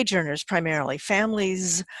 wage earners primarily,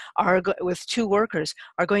 families with two workers,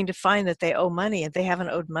 are going to find that they owe money and they haven't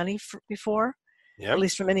owed money before. Yep. at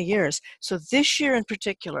least for many years. So this year in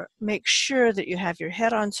particular, make sure that you have your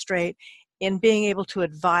head on straight in being able to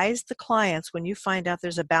advise the clients when you find out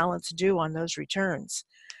there's a balance due on those returns.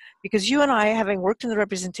 Because you and I, having worked in the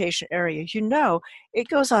representation area, you know it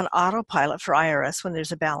goes on autopilot for IRS when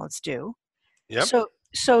there's a balance due. Yep.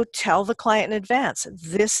 So tell the client in advance,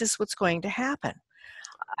 this is what's going to happen.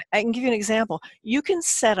 I can give you an example. You can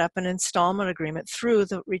set up an installment agreement through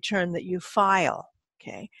the return that you file,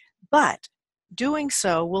 okay? But doing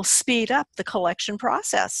so will speed up the collection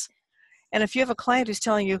process. And if you have a client who's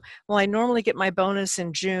telling you, well, I normally get my bonus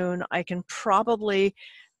in June, I can probably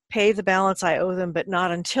pay the balance I owe them, but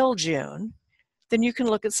not until June, then you can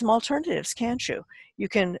look at some alternatives, can't you? You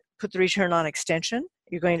can put the return on extension.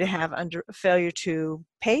 You're going to have under failure to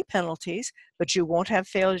pay penalties, but you won't have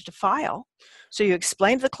failure to file. So you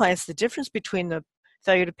explain to the clients the difference between the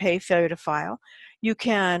failure to pay, failure to file. You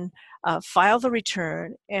can file the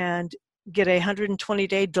return and get a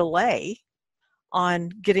 120-day delay on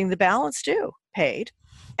getting the balance due paid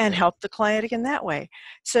and help the client again that way.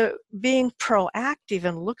 So being proactive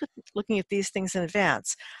and looking at these things in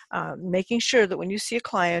advance, making sure that when you see a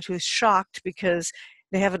client who's shocked because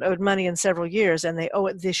they haven't owed money in several years and they owe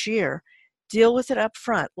it this year, deal with it up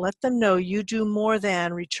front. Let them know you do more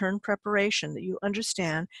than return preparation, that you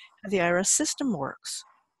understand how the IRS system works.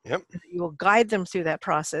 Yep. You will guide them through that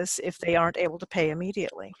process if they aren't able to pay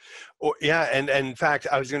immediately. Or, yeah, and in fact,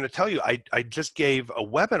 I was going to tell you, I just gave a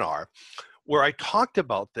webinar where I talked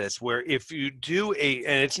about this, where if you do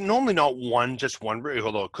and it's normally not just one,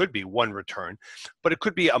 although it could be one return, but it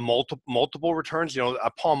could be a multiple returns. You know,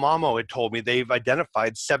 Paul Mamo had told me they've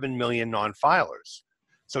identified 7 million non-filers.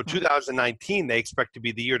 So 2019, they expect to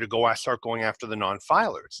be the year to start going after the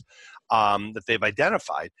non-filers that they've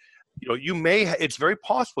identified. You know, it's very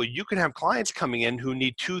possible you can have clients coming in who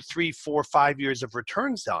need 2, 3, 4, 5 years of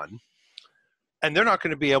returns done, and they're not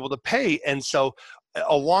going to be able to pay. And so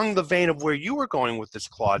along the vein of where you were going with this,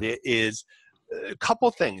 Claudia, is a couple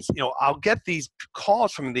things. You know, I'll get these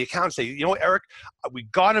calls from the accountants say, you know, Eric, we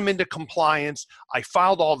got them into compliance. I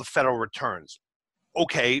filed all the federal returns.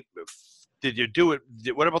 Okay, did you do it?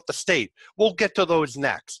 What about the state? We'll get to those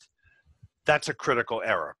next. That's a critical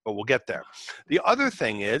error, but we'll get there. The other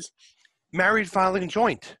thing is married filing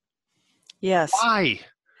joint. Yes. Why?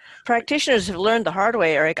 Practitioners have learned the hard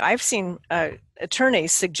way, Eric. I've seen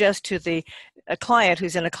attorneys suggest to a client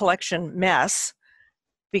who's in a collection mess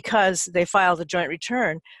because they filed a joint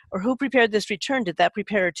return, or who prepared this return? Did that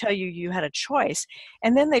preparer tell you you had a choice?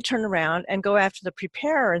 And then they turn around and go after the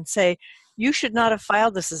preparer and say, you should not have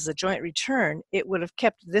filed this as a joint return. It would have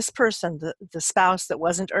kept this person, the spouse that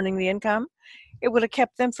wasn't earning the income, it would have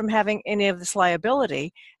kept them from having any of this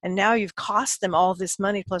liability. And now you've cost them all this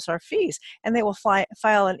money plus our fees. And they will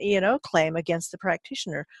file an E&O claim against the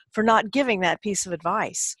practitioner for not giving that piece of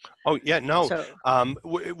advice. Oh, yeah, no. So,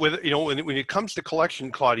 You know, when it comes to collection,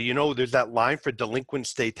 Claudia, you know, there's that line for delinquent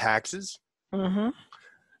state taxes. mm-hmm.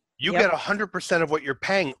 You get 100% of what you're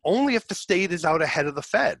paying only if the state is out ahead of the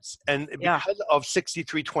feds. And because of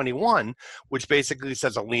 6321, which basically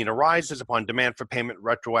says a lien arises upon demand for payment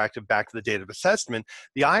retroactive back to the date of assessment,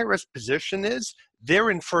 the IRS position is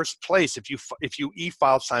they're in first place if you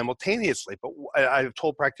e-file simultaneously. But I've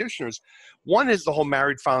told practitioners, one is the whole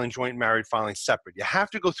married filing joint, married filing separate. You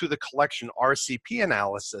have to go through the collection RCP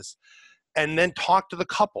analysis and then talk to the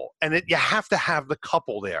couple. And you have to have the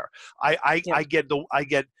couple there.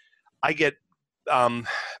 I get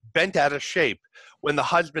bent out of shape when the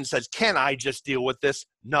husband says, can I just deal with this?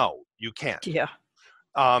 No, you can't. Yeah.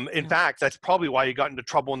 In fact, that's probably why you got into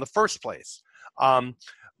trouble in the first place.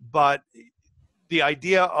 But the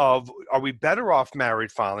idea of, are we better off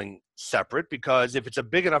married filing separate? Because if it's a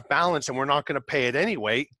big enough balance and we're not going to pay it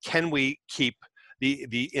anyway, can we keep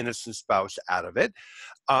the innocent spouse out of it?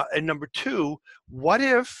 And number two, what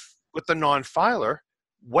if, with the non-filer,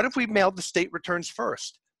 what if we mailed the state returns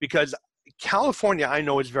first? Because California, I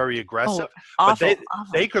know, is very aggressive, but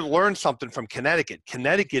they could learn something from Connecticut.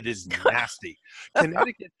 Connecticut is nasty.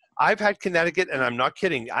 I've had Connecticut, and I'm not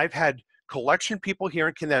kidding, I've had collection people here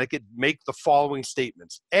in Connecticut make the following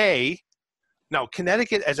statements. Now,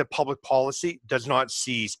 Connecticut, as a public policy, does not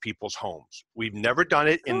seize people's homes. We've never done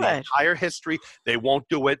it in the entire history. They won't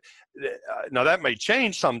do it. Now, that may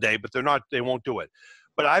change someday, but they won't do it.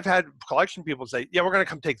 But I've had collection people say, yeah, we're going to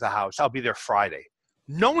come take the house. I'll be there Friday.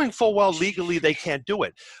 Knowing full well legally they can't do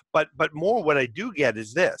it. But more what I do get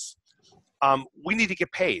is this. We need to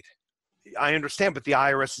get paid. I understand, but the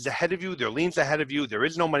IRS is ahead of you. Their lien's ahead of you. There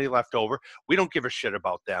is no money left over. We don't give a shit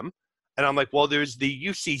about them. And I'm like, well, there's the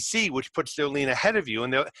UCC, which puts their lien ahead of you.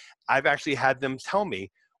 And I've actually had them tell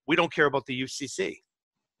me, we don't care about the UCC.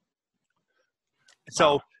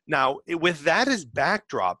 So now with that as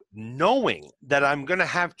backdrop, knowing that I'm going to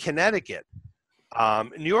have Connecticut,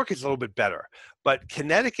 New York is a little bit better, but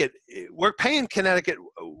Connecticut, we're paying Connecticut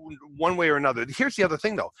one way or another. Here's the other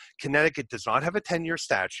thing though. Connecticut does not have a 10-year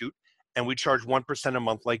statute, and we charge 1% a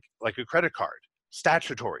month like a credit card.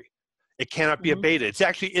 Statutory. It cannot be abated. It's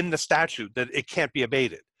actually in the statute that it can't be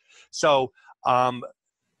abated. So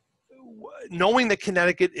knowing that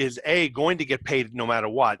Connecticut is A, going to get paid no matter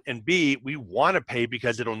what, and B, we want to pay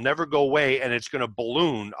because it'll never go away and it's going to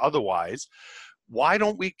balloon otherwise, why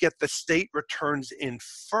don't we get the state returns in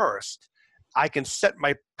first? I can set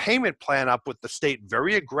my payment plan up with the state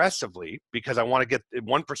very aggressively because I want to get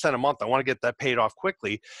 1% a month. I want to get that paid off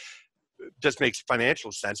quickly. Just makes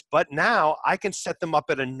financial sense. But now I can set them up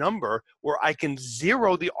at a number where I can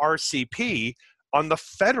zero the RCP on the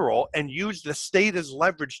federal and use the state as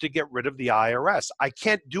leverage to get rid of the IRS. I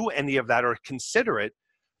can't do any of that or consider it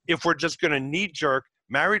if we're just going to knee-jerk,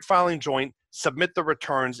 married filing joint, submit the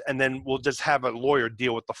returns, and then we'll just have a lawyer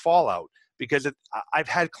deal with the fallout. Because I've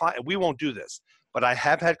had clients, we won't do this, but I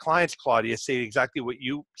have had clients, Claudia, say exactly what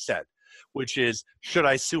you said, which is, should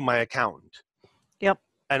I sue my accountant? Yep.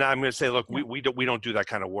 And I'm going to say, look, we don't do that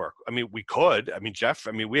kind of work. I mean, we could. I mean, Jeff,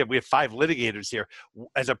 I mean, we have 5 litigators here.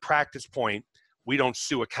 As a practice point, we don't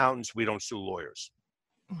sue accountants. We don't sue lawyers.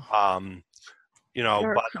 You know,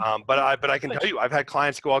 Sure. but I can tell you, I've had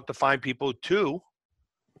clients go out to find people to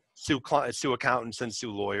sue accountants and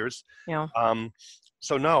sue lawyers. Yeah.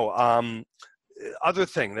 So no. Other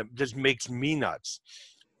thing that just makes me nuts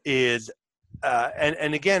is,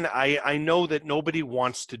 and again, I know that nobody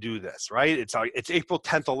wants to do this, right? It's April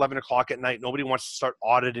 10th, 11 o'clock at night. Nobody wants to start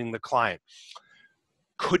auditing the client.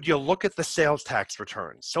 Could you look at the sales tax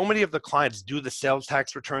returns? So many of the clients do the sales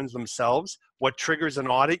tax returns themselves. What triggers an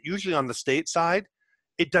audit, usually on the state side,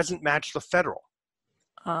 it doesn't match the federal.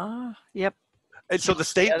 Yep. And so the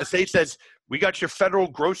state says, we got your federal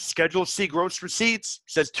gross Schedule C gross receipts,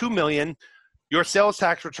 says 2 million. Your sales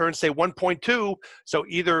tax returns say 1.2. So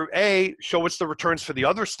either A, show us the returns for the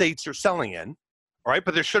other states you're selling in, all right?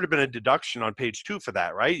 But there should have been a deduction on page 2 for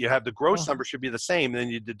that, right? You have the gross number should be the same, and then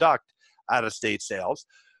you deduct out of state sales.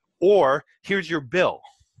 Or here's your bill.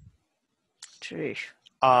 Geez.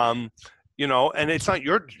 You know, and it's not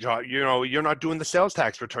your job, you know, you're not doing the sales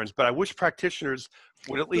tax returns, but I wish practitioners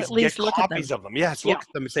would at least get copies of them. Yes, look at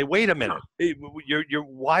them and say, wait a minute,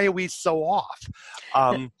 why are we so off?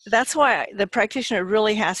 That's why the practitioner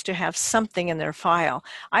really has to have something in their file.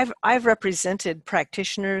 I've represented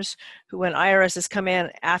practitioners who, when IRS has come in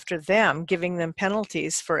after them, giving them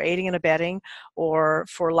penalties for aiding and abetting or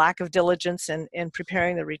for lack of diligence in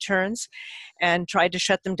preparing the returns, and tried to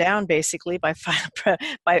shut them down basically by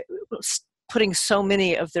putting so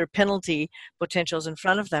many of their penalty potentials in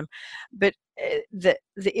front of them. But the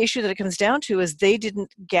issue that it comes down to is they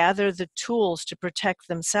didn't gather the tools to protect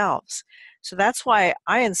themselves. So that's why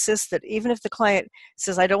I insist that even if the client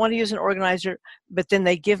says, I don't want to use an organizer, but then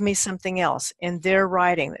they give me something else in their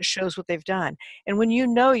writing that shows what they've done. And when you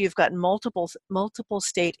know you've got multiple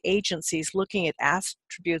state agencies looking at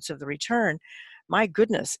attributes of the return, my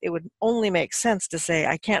goodness, it would only make sense to say,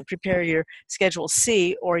 I can't prepare your Schedule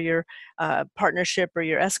C or your partnership or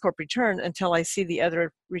your S-Corp return until I see the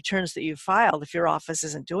other returns that you've filed if your office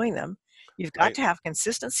isn't doing them. You've got to have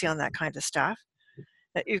consistency on that kind of stuff.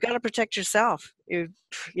 You've got to protect yourself.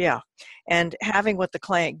 And having what the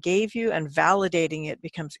client gave you and validating it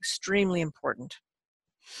becomes extremely important.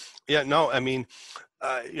 Yeah, no, I mean,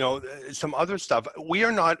 you know, some other stuff. We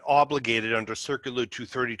are not obligated under Circular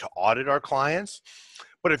 230 to audit our clients.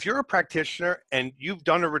 But if you're a practitioner and you've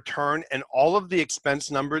done a return and all of the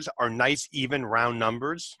expense numbers are nice, even round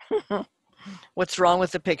numbers. What's wrong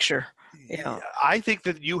with the picture? Yeah. I think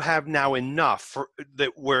that you have now enough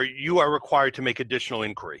where you are required to make additional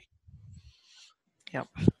inquiry. Yep.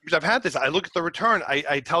 Because I've had this. I look at the return.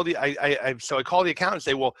 I call the accountant and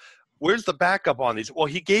say, well, where's the backup on these? Well,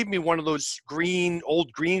 he gave me one of those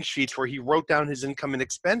old green sheets where he wrote down his income and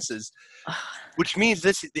expenses, which means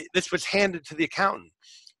this was handed to the accountant.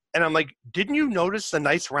 And I'm like, didn't you notice the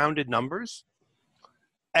nice rounded numbers?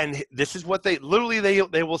 And this is what they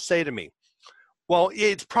will say to me. Well,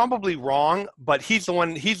 it's probably wrong, but he's the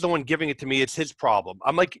one giving it to me. It's his problem.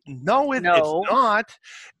 I'm like, no, it's not.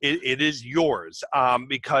 It is yours,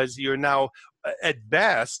 because you're now at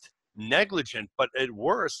best negligent, but at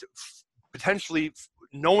worst, potentially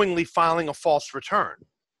knowingly filing a false return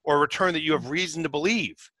or a return that you have reason to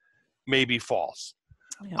believe may be false.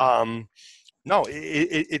 Yeah. No,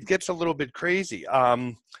 it gets a little bit crazy.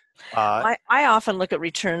 I often look at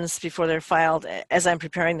returns before they're filed as I'm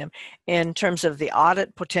preparing them in terms of the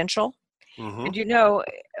audit potential. Mm-hmm. And you know,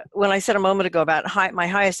 when I said a moment ago about my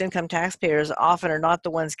highest income taxpayers often are not the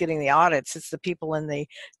ones getting the audits, it's the people in the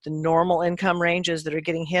normal income ranges that are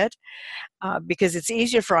getting hit, because it's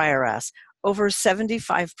easier for IRS. Over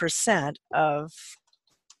 75% of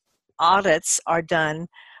audits are done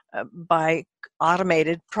by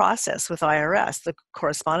automated process with IRS, the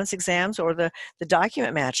correspondence exams or the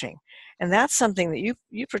document matching. And that's something that you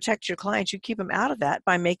protect your clients. You keep them out of that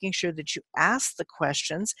by making sure that you ask the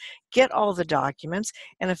questions, get all the documents,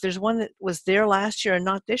 and if there's one that was there last year and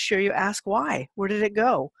not this year, you ask why. Where did it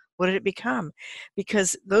go? What did it become?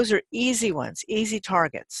 Because those are easy ones, easy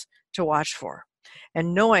targets to watch for.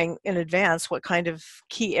 And knowing in advance what kind of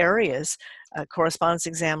key areas a correspondence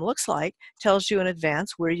exam looks like tells you in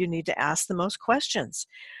advance where you need to ask the most questions.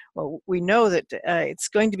 Well, we know that it's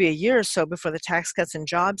going to be a year or so before the Tax Cuts and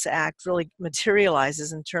Jobs Act really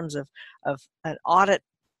materializes in terms of an audit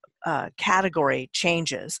category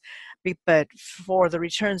changes. But for the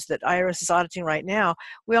returns that IRS is auditing right now,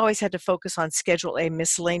 we always had to focus on Schedule A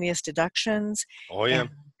miscellaneous deductions. Oh, yeah.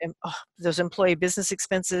 And those employee business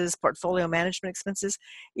expenses, portfolio management expenses,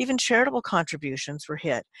 even charitable contributions were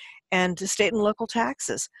hit, and state and local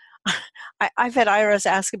taxes. I've had IRS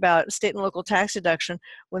ask about state and local tax deduction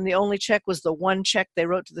when the only check was the one check they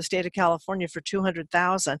wrote to the state of California for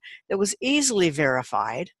 $200,000 that was easily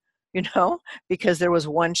verified, you know, because there was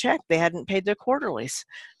one check. They hadn't paid their quarterlies.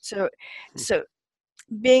 So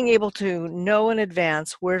being able to know in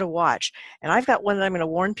advance where to watch. And I've got one that I'm going to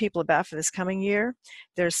warn people about for this coming year.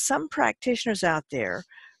 There's some practitioners out there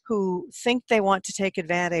who think they want to take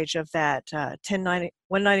advantage of that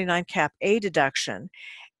 199 cap A deduction,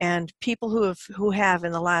 and people who have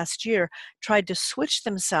in the last year tried to switch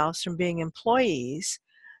themselves from being employees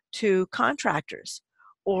to contractors,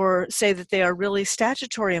 or say that they are really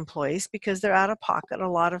statutory employees because they're out of pocket a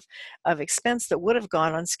lot of expense that would have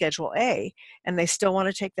gone on Schedule A, and they still want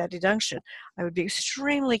to take that deduction. I would be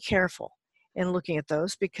extremely careful in looking at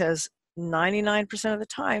those, because 99% of the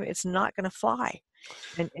time it's not going to fly.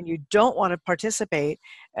 And you don't want to participate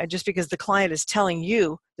just because the client is telling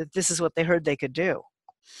you that this is what they heard they could do.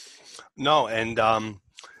 No, and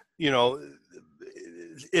you know,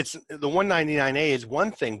 it's the 199A is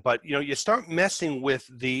one thing, but you know, you start messing with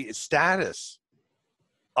the status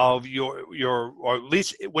of your, or at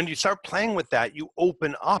least when you start playing with that, you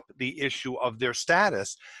open up the issue of their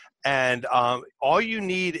status. And all you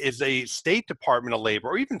need is a State Department of Labor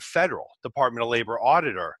or even federal Department of Labor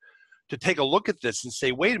auditor to take a look at this and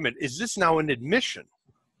say, wait a minute, is this now an admission?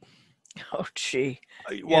 Oh, gee.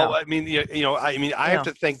 Well, Yeah. I mean, I have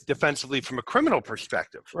to think defensively from a criminal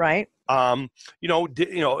perspective. Right. Did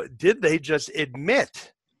they just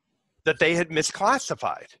admit that they had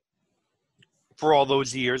misclassified for all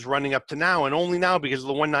those years running up to now, and only now because of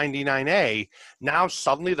the 199A, now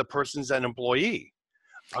suddenly the person's an employee?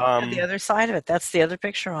 And the other side of it, that's the other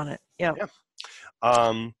picture on it. Yeah.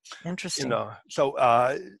 Interesting. So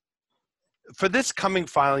for this coming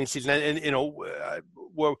filing season, and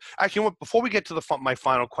well, actually, before we get to my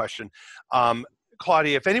final question,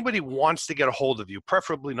 Claudia, if anybody wants to get a hold of you,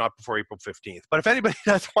 preferably not before April 15th, but if anybody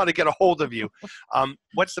does want to get a hold of you,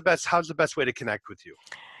 how's the best way to connect with you?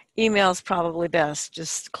 Email's probably best.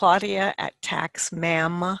 Just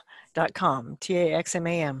Claudia@taxmam.com,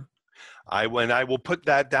 TAXMAM. I will put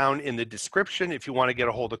that down in the description if you want to get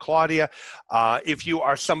a hold of Claudia. If you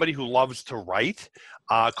are somebody who loves to write,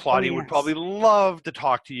 Claudia would probably love to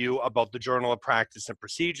talk to you about the Journal of Practice and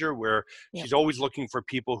Procedure, where she's always looking for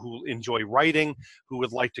people who enjoy writing, who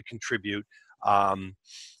would like to contribute. And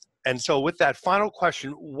so with that final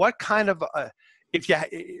question, what kind of,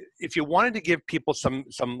 if you wanted to give people some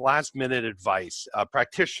last minute advice,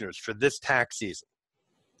 practitioners for this tax season,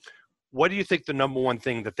 what do you think the number one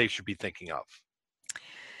thing that they should be thinking of?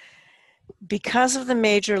 Because of the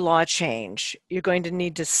major law change, you're going to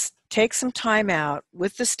need to take some time out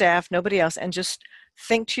with the staff, nobody else, and just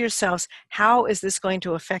think to yourselves, how is this going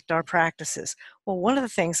to affect our practices? Well, one of the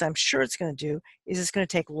things I'm sure it's going to do is it's going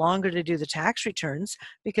to take longer to do the tax returns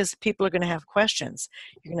because people are going to have questions.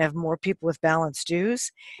 You're going to have more people with balanced dues,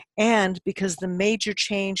 and because the major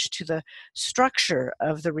change to the structure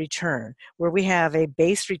of the return, where we have a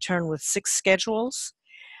base return with 6 schedules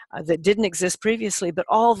that didn't exist previously, but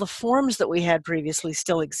all the forms that we had previously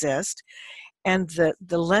still exist, and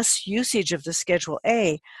the less usage of the Schedule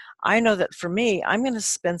A, I know that for me, I'm going to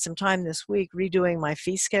spend some time this week redoing my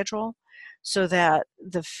fee schedule so that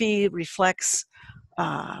the fee reflects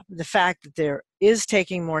the fact that there is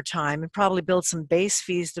taking more time, and probably build some base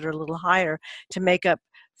fees that are a little higher to make up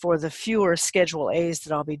for the fewer Schedule A's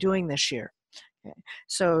that I'll be doing this year. Okay.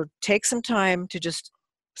 So take some time to just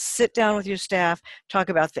sit down with your staff, talk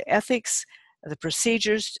about the ethics, the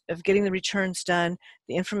procedures of getting the returns done,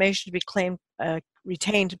 the information to be claimed,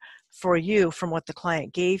 retained for you from what the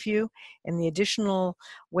client gave you, and the additional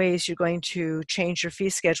ways you're going to change your fee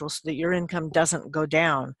schedule so that your income doesn't go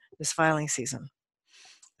down this filing season.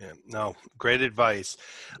 Yeah, no, great advice.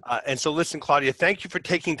 And so listen, Claudia, thank you for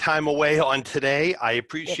taking time away on today. I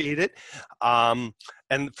appreciate it. And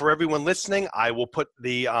for everyone listening, I will put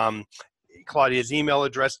the Claudia's email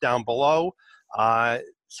address down below.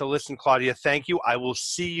 So listen, Claudia, thank you. I will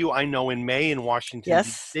see you, I know, in May in Washington,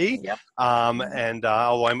 D.C. Yep. And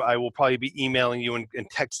I will probably be emailing you and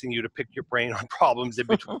texting you to pick your brain on problems in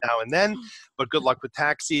between now and then. But good luck with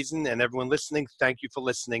tax season. And everyone listening, thank you for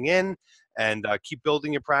listening in. And keep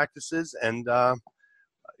building your practices. And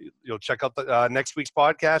you'll check out the next week's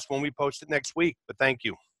podcast when we post it next week. But thank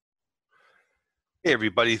you. Hey,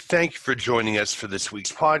 everybody. Thank you for joining us for this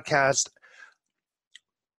week's podcast.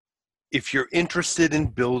 If you're interested in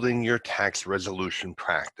building your tax resolution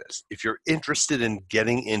practice, if you're interested in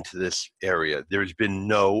getting into this area, there's been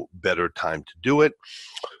no better time to do it.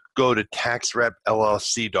 Go to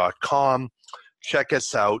taxrepllc.com. Check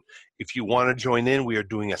us out. If you want to join in, we are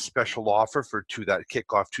doing a special offer for that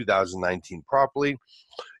kickoff 2019 properly.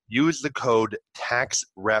 Use the code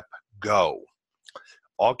TAXREPGO.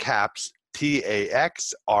 All caps,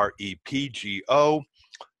 TAXREPGO.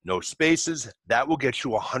 No spaces. That will get you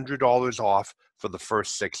 $100 off for the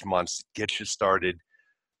first 6 months. Get you started,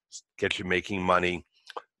 get you making money,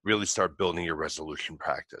 really start building your resolution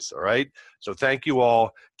practice, all right? So thank you all.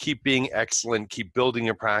 Keep being excellent. Keep building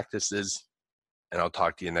your practices, and I'll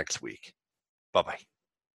talk to you next week. Bye-bye.